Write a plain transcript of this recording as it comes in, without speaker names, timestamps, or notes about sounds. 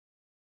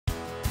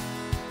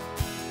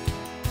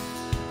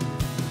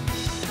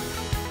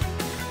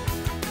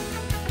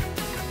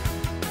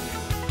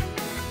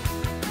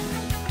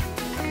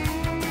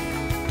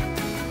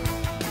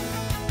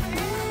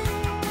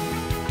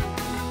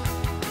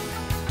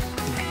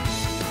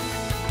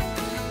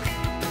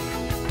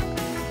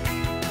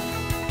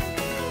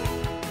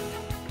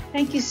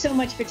Thank you so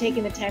much for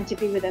taking the time to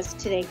be with us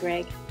today,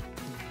 Greg.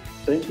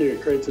 Thank you.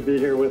 Great to be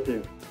here with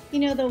you. You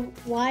know, the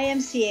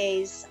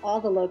YMCA's,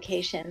 all the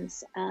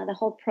locations, the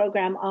whole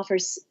program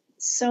offers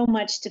so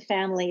much to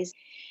families.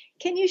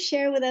 Can you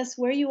share with us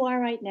where you are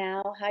right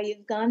now, how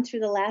you've gone through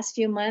the last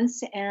few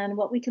months, and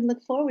what we can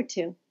look forward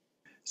to?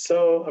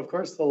 So, of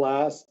course, the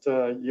last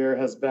year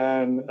has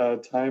been a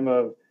time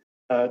of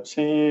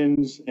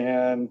change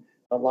and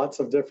lots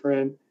of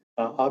different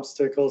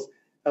obstacles,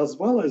 as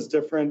well as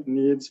different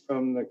needs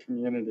from the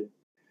community.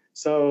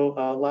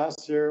 So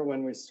last year,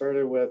 when we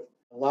started with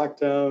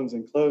lockdowns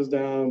and close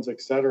downs, et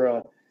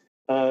cetera,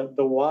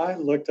 the Y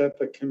looked at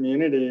the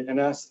community and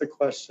asked the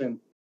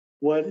question,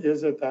 what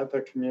is it that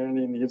the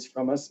community needs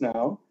from us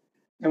now?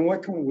 And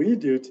what can we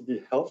do to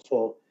be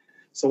helpful?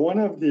 So one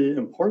of the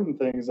important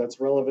things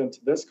that's relevant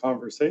to this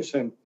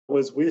conversation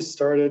was we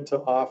started to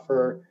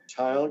offer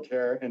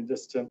childcare and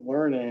distant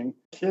learning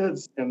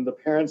kids and the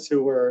parents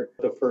who were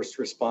the first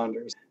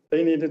responders.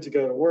 They needed to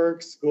go to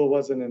work, school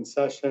wasn't in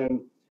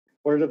session.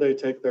 Where do they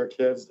take their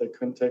kids? They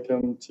couldn't take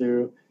them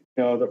to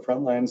the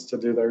front lines to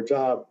do their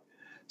job.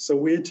 So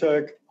we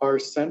took our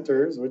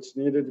centers, which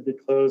needed to be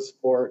closed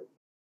for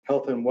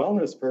health and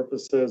wellness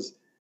purposes,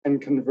 and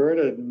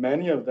converted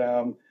many of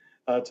them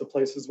to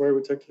places where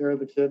we took care of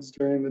the kids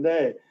during the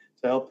day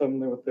to help them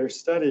with their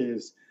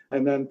studies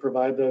and then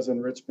provide those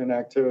enrichment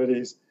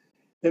activities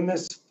in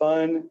this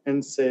fun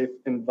and safe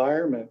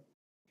environment.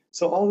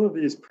 So all of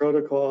these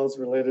protocols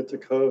related to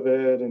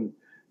COVID and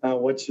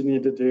what you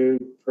need to do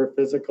for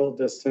physical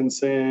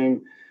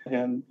distancing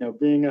and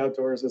being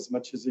outdoors as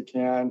much as you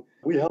can.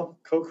 We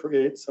help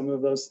co-create some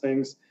of those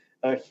things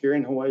here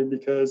in Hawaii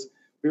because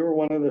we were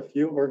one of the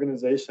few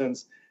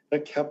organizations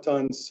that kept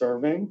on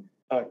serving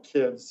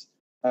kids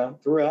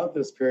throughout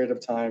this period of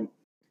time.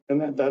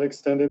 And that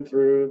extended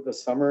through the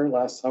summer,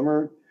 last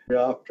summer. We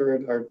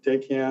offered our day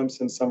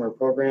camps and summer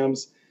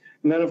programs.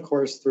 And then, of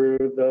course, through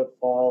the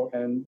fall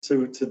and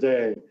to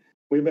today,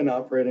 we've been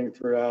operating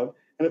throughout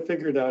and have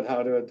figured out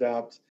how to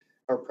adapt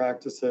our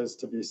practices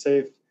to be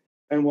safe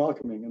and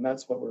welcoming. And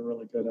that's what we're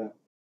really good at.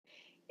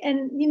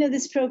 And,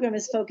 this program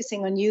is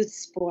focusing on youth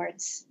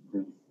sports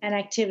and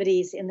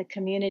activities in the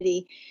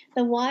community.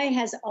 The Y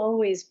has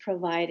always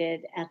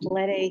provided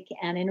athletic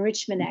and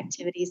enrichment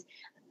activities.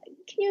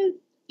 Can you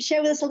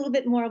share with us a little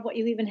bit more of what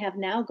you even have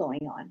now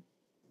going on?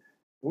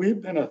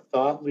 We've been a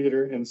thought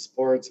leader in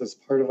sports as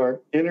part of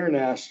our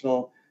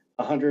international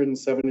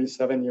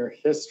 177-year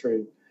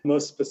history.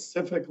 Most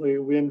specifically,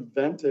 we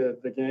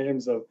invented the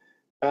games of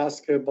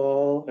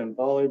basketball and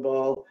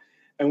volleyball,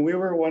 and we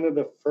were one of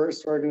the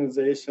first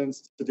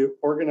organizations to do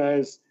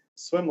organized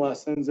swim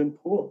lessons in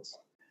pools.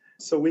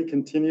 So we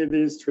continue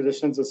these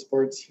traditions of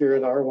sports here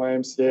at our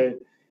YMCA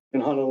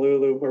in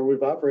Honolulu, where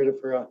we've operated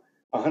for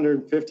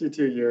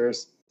 152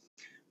 years.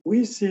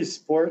 We see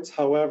sports,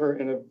 however,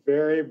 in a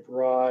very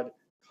broad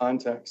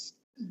context,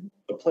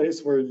 a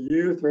place where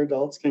youth or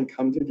adults can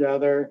come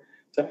together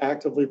to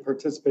actively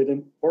participate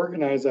in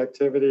organized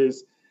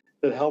activities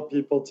that help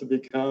people to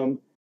become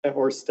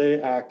or stay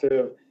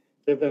active,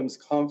 give them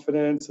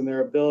confidence in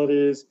their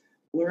abilities,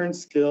 learn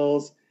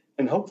skills,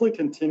 and hopefully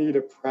continue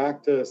to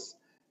practice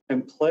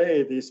and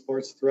play these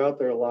sports throughout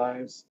their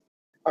lives.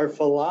 Our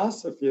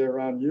philosophy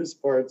around youth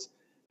sports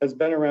has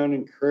been around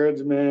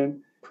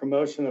encouragement,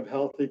 promotion of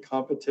healthy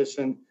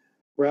competition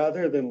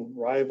rather than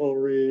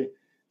rivalry.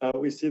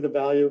 We see the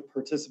value of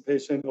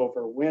participation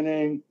over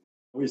winning.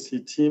 We see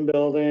team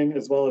building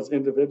as well as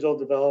individual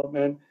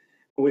development.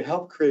 We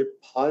help create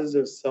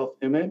positive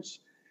self-image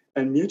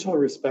and mutual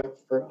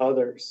respect for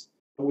others.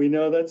 We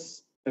know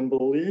and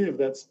believe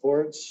that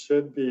sports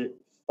should be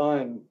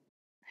fun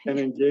and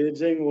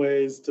engaging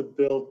ways to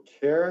build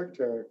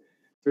character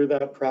through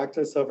that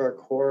practice of our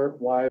core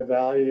Y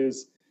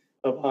values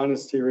of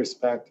honesty,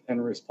 respect,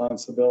 and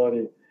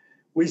responsibility.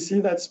 We see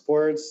that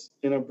sports,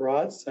 in a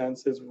broad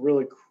sense, is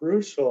really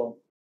crucial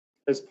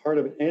as part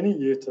of any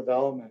youth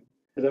development.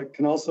 It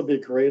can also be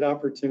great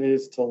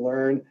opportunities to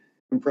learn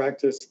and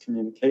practice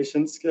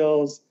communication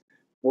skills,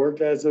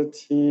 work as a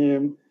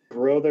team,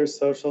 grow their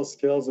social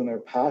skills and their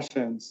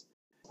passions.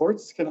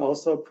 Sports can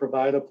also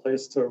provide a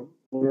place to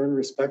learn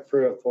respect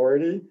for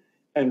authority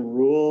and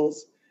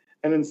rules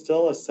and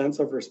instill a sense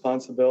of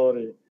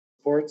responsibility.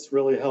 Sports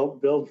really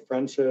help build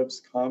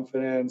friendships,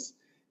 confidence,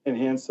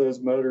 enhance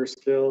those motor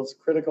skills,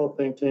 critical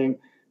thinking,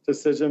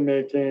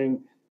 decision-making,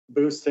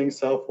 boosting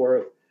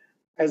self-worth.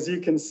 As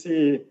you can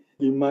see,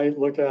 you might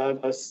look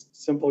at a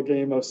simple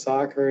game of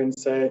soccer and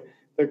say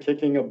they're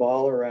kicking a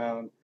ball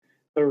around.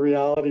 The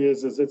reality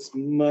is it's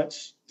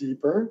much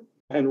deeper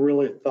and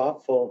really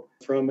thoughtful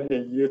from a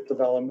youth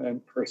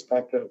development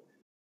perspective.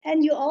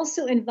 And you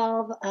also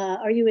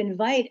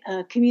invite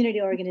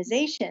community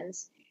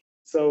organizations.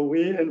 So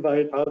we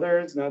invite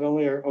others, not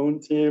only our own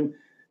team,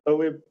 but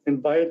we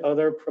invite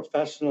other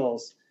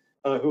professionals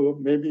who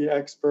may be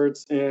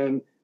experts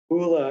in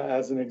hula,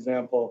 as an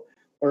example,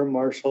 or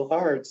martial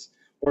arts,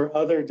 or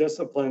other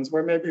disciplines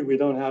where maybe we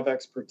don't have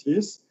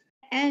expertise.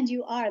 And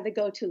you are the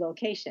go-to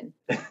location.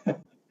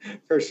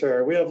 For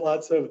sure. We have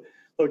lots of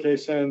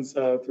locations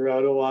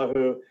throughout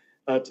Oahu,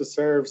 to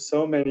serve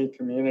so many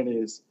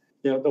communities.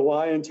 You know, the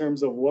why in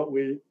terms of what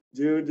we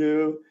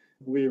do,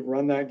 we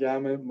run that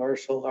gamut: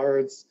 martial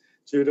arts,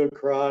 judo,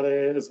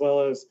 karate, as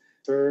well as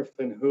surf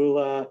and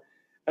hula,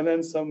 and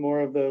then some more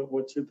of the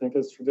what you think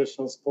is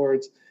traditional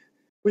sports.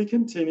 We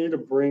continue to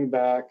bring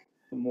back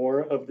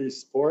more of these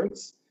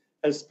sports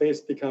as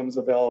space becomes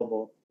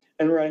available.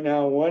 And right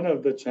now, one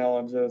of the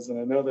challenges, and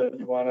I know that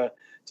you want to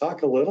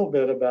talk a little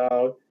bit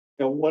about,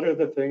 you know, what are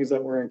the things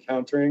that we're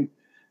encountering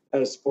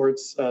as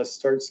sports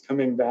starts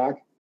coming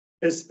back,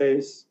 is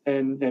space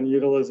and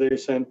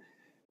utilization,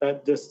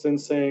 that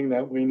distancing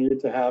that we need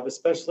to have,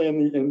 especially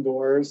in the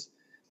indoors.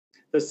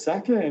 The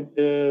second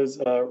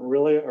is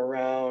really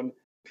around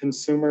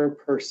consumer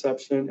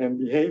perception and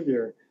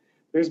behavior.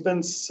 There's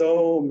been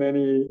so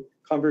many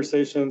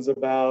conversations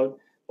about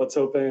what's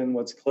open,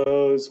 what's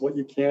closed, what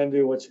you can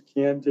do, what you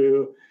can't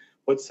do,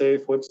 what's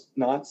safe, what's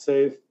not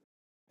safe.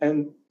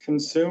 And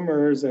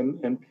consumers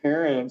and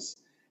parents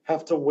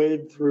have to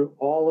wade through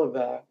all of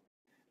that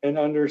and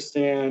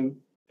understand,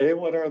 A,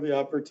 what are the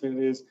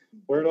opportunities?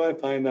 Where do I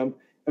find them?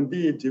 And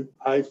B, do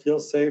I feel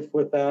safe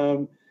with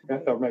them?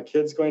 Are my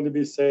kids going to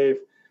be safe?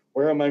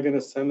 Where am I going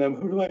to send them?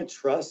 Who do I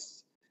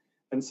trust?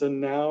 And so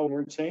now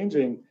we're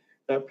changing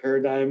that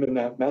paradigm and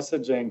that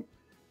messaging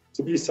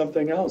to be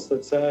something else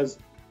that says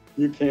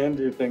you can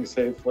do things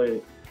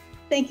safely.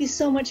 Thank you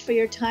so much for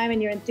your time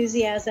and your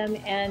enthusiasm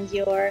and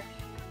your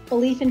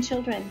belief in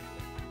children.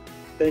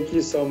 Thank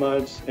you so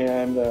much,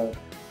 and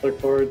look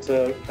forward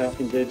to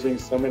engaging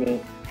so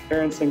many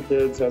parents and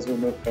kids as we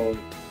move forward.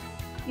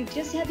 You've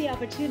just had the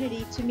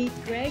opportunity to meet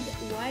Greg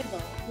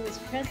Waibel, who is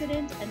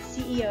President and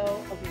CEO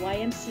of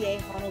YMCA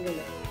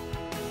Honolulu.